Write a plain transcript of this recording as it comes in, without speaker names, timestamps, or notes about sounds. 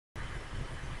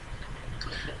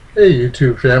Hey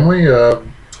YouTube family,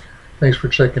 thanks for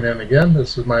checking in again.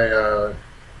 This is my,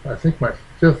 I think my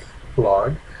fifth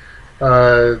vlog.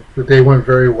 The day went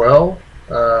very well.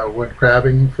 Went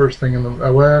crabbing first thing in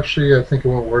the, well actually I think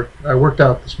I worked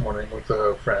out this morning with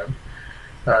a friend.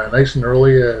 Nice and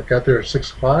early, got there at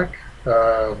 6 o'clock.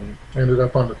 Ended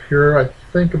up on the pier I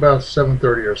think about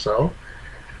 7:30 or so.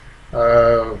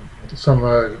 Uh,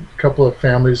 couple of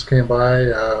families came by,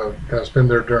 that's been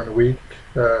there during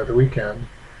the weekend.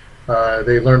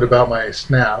 They learned about my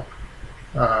snap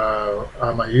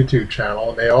on my YouTube channel,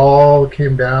 and they all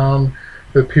came down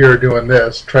the pier doing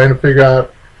this kind of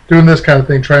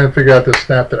thing, trying to figure out the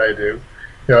snap that I do.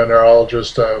 And they're all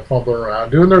just fumbling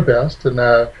around, doing their best. And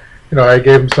I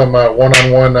gave them some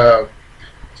one-on-one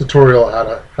tutorial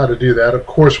how to do that. Of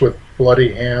course, with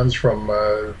bloody hands from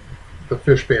the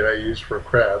fish bait I use for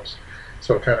crabs,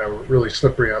 so kind of really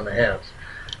slippery on the hands.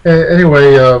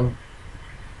 Anyway.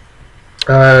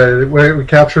 We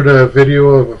captured a video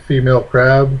of a female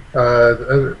crab.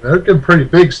 They're getting pretty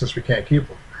big since we can't keep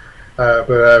them.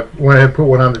 But I went ahead and put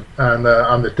one on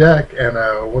the deck, and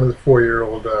one of the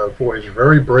 4-year-old boys,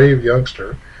 very brave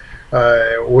youngster,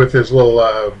 with his little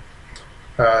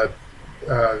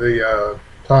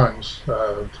tongs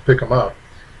to pick them up.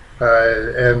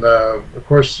 Of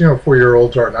course,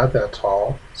 4-year-olds are not that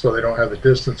tall, so they don't have the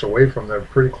distance away from them. They're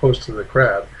pretty close to the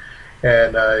crab.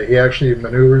 And he actually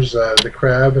maneuvers the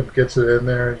crab and gets it in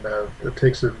there, and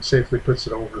takes it and safely puts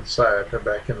it over the side and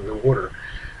back into the water.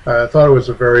 I thought it was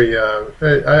a very,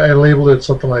 I labeled it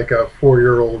something like a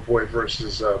 4-year-old boy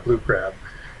versus blue crab,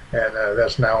 and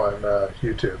that's now on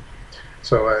YouTube.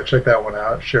 So check that one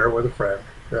out, share it with a friend,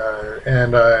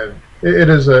 and it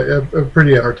is a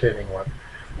pretty entertaining one.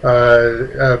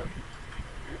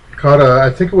 Caught I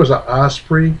think it was an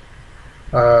osprey.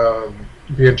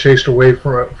 Being chased away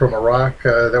from a rock.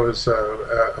 That was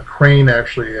a crane,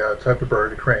 actually, a type of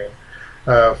bird, a crane.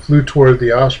 Flew toward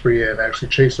the osprey and actually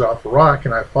chased it off a rock,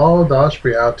 and I followed the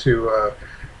osprey out to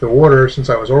the water, since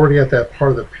I was already at that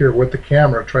part of the pier with the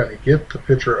camera trying to get the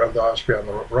picture of the osprey on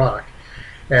the rock.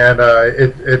 And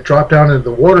it dropped down into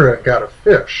the water and got a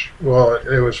fish. Well,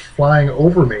 it was flying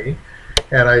over me,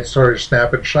 and I started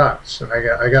snapping shots, and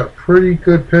I got a pretty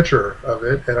good picture of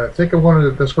it, and I think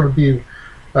that's going to be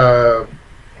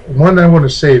one I want to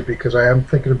save, because I am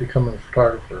thinking of becoming a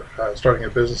photographer, starting a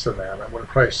business in that. I'm going to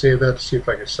probably save that to see if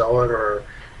I can sell it or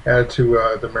add it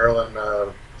to the Maryland.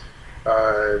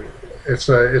 It's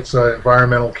an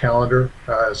environmental calendar.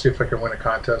 See if I can win a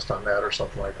contest on that or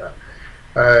something like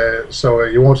that. So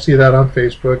you won't see that on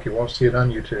Facebook. You won't see it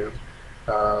on YouTube.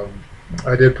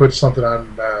 I did put something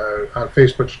on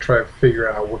Facebook to try to figure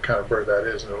out what kind of bird that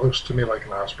is, and it looks to me like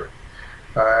an osprey.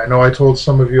 I know I told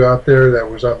some of you out there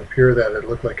that was on the pier that it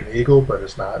looked like an eagle, but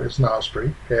it's not. It's an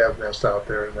osprey. They have nests out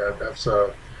there, and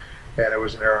and it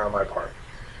was an error on my part.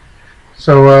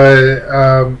 So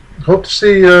hope to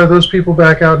see those people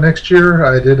back out next year.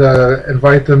 I did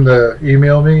invite them to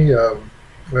email me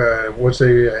once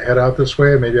they head out this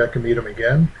way. Maybe I can meet them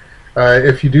again.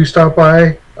 If you do stop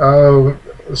by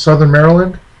Southern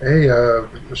Maryland, hey,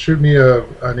 shoot me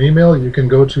an email. You can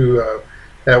go to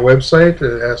that website.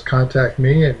 It has contact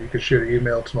me, and you can shoot an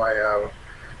email to my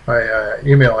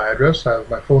email address. I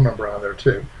have my phone number on there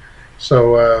too.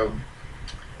 So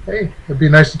hey, it'd be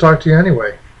nice to talk to you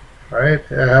anyway. All right,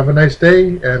 have a nice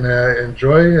day, and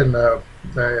enjoy the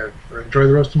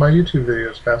rest of my YouTube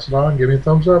videos. Pass it on, give me a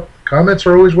thumbs up. Comments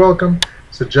are always welcome.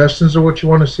 Suggestions of what you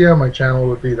want to see on my channel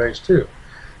would be nice too.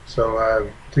 So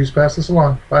please pass this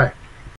along. Bye.